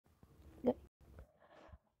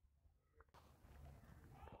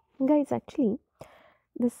Guys, actually,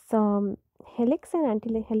 this helix and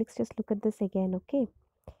anti-helix, just look at this again, okay?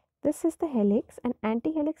 This is the helix, and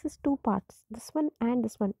anti-helix is two parts. This one and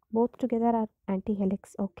this one, both together are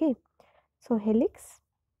anti-helix, okay? So helix,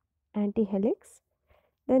 anti-helix.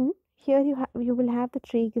 Then here you will have the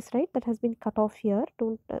tragus, right? That has been cut off here.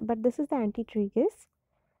 Don't, but this is the anti-tragus,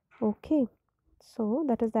 okay? So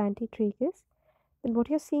that is the anti-tragus. Then what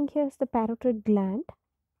you're seeing here is the parotid gland,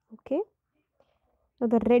 okay? Now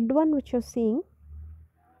the red one which you're seeing,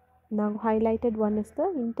 now highlighted one, is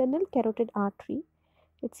the internal carotid artery.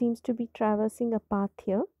 It seems to be traversing a path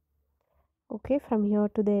here, okay? From here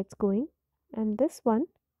to there it's going. And this one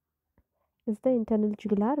is the internal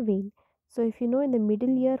jugular vein. So if you know, in the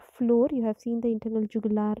middle ear floor you have seen the internal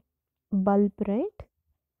jugular bulb, right?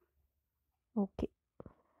 Okay,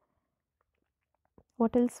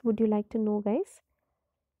 what else would you like to know, guys?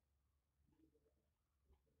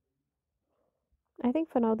 I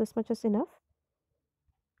think for now this much is enough.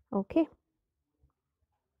 Okay,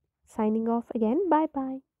 signing off again. Bye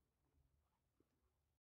bye.